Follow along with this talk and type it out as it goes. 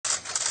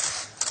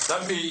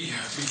Let me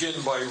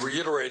begin by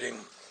reiterating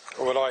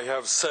what I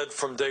have said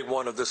from day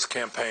one of this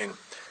campaign,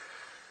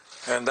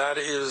 and that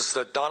is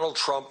that Donald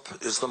Trump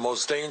is the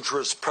most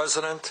dangerous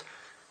president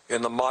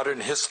in the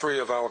modern history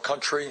of our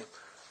country,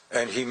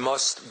 and he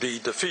must be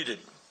defeated.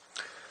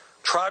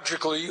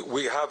 Tragically,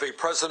 we have a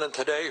president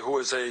today who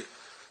is a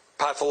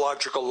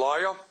pathological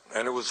liar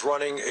and who is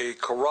running a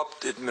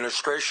corrupt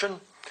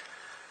administration.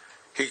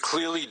 He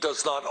clearly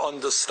does not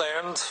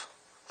understand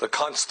the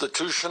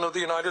Constitution of the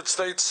United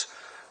States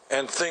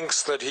and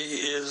thinks that he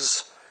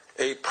is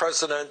a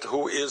president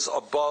who is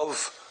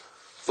above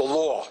the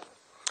law.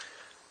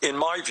 In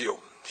my view,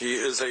 he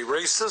is a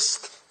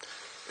racist,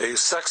 a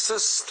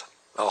sexist,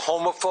 a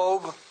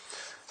homophobe,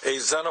 a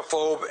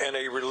xenophobe, and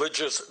a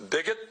religious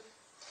bigot,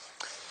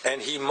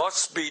 and he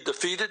must be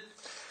defeated,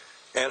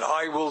 and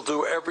I will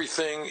do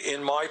everything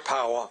in my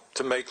power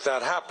to make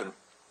that happen.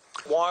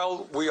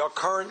 While we are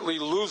currently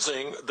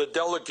losing the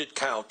delegate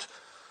count,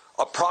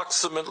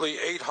 approximately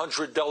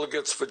 800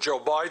 delegates for Joe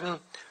Biden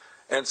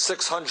and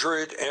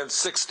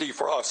 660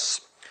 for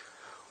us,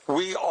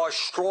 we are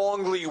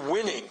strongly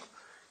winning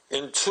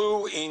in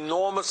two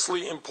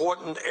enormously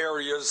important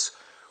areas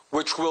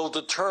which will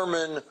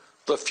determine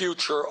the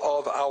future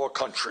of our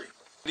country.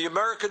 The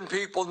American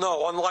people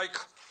know, unlike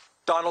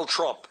Donald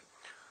Trump,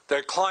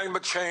 that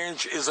climate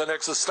change is an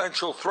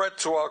existential threat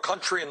to our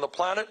country and the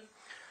planet,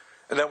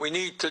 and that we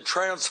need to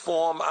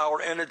transform our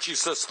energy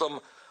system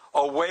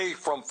away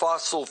from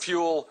fossil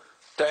fuel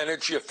to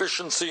energy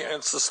efficiency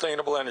and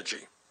sustainable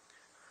energy.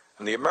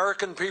 And the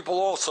American people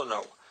also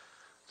know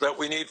that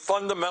we need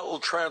fundamental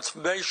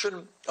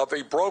transformation of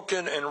a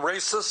broken and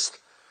racist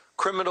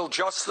criminal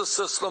justice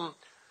system,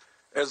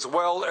 as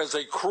well as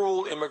a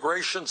cruel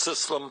immigration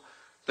system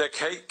that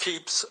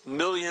keeps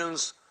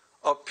millions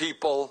of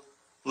people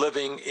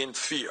living in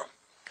fear.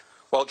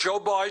 While Joe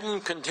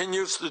Biden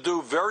continues to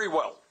do very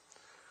well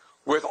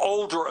with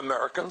older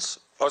Americans,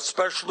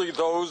 especially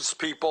those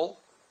people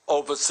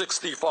over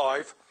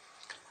 65,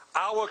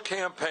 our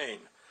campaign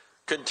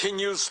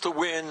continues to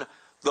win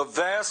the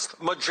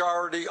vast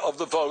majority of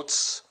the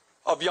votes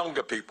of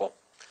younger people.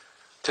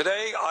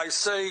 Today, I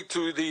say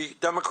to the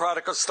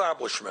Democratic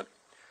establishment,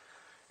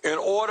 in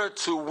order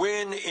to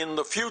win in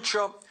the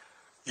future,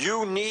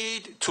 you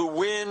need to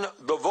win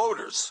the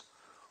voters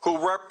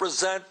who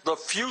represent the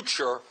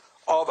future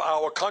of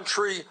our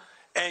country,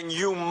 and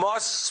you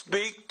must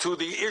speak to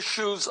the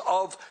issues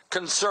of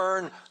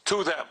concern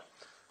to them.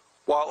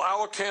 While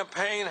our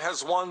campaign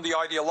has won the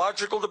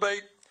ideological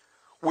debate,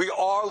 we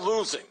are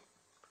losing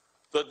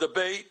the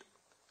debate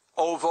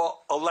over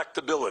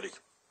electability.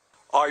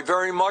 I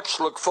very much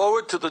look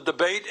forward to the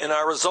debate in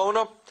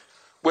Arizona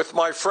with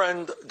my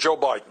friend Joe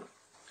Biden.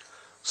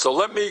 So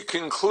let me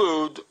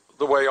conclude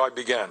the way I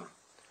began.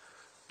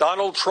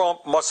 Donald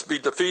Trump must be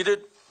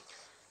defeated,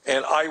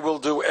 and I will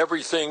do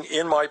everything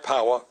in my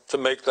power to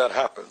make that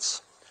happen.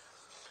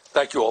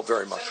 Thank you all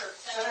very much.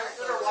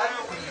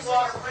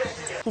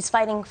 He's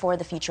fighting for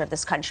the future of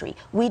this country.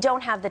 We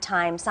don't have the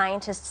time.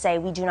 Scientists say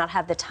we do not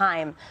have the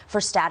time for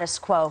status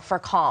quo, for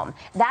calm.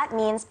 That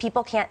means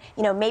people can't,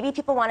 maybe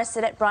people want to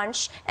sit at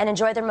brunch and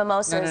enjoy their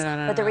mimosas,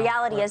 but the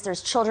reality is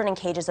there's children in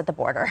cages at the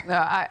border.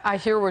 I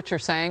hear what you're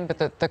saying, but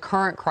the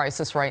current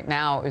crisis right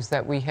now is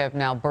that we have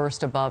now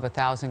burst above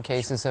 1,000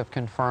 cases of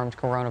confirmed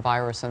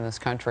coronavirus in this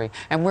country,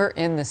 and we're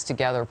in this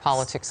together,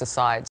 politics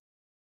aside.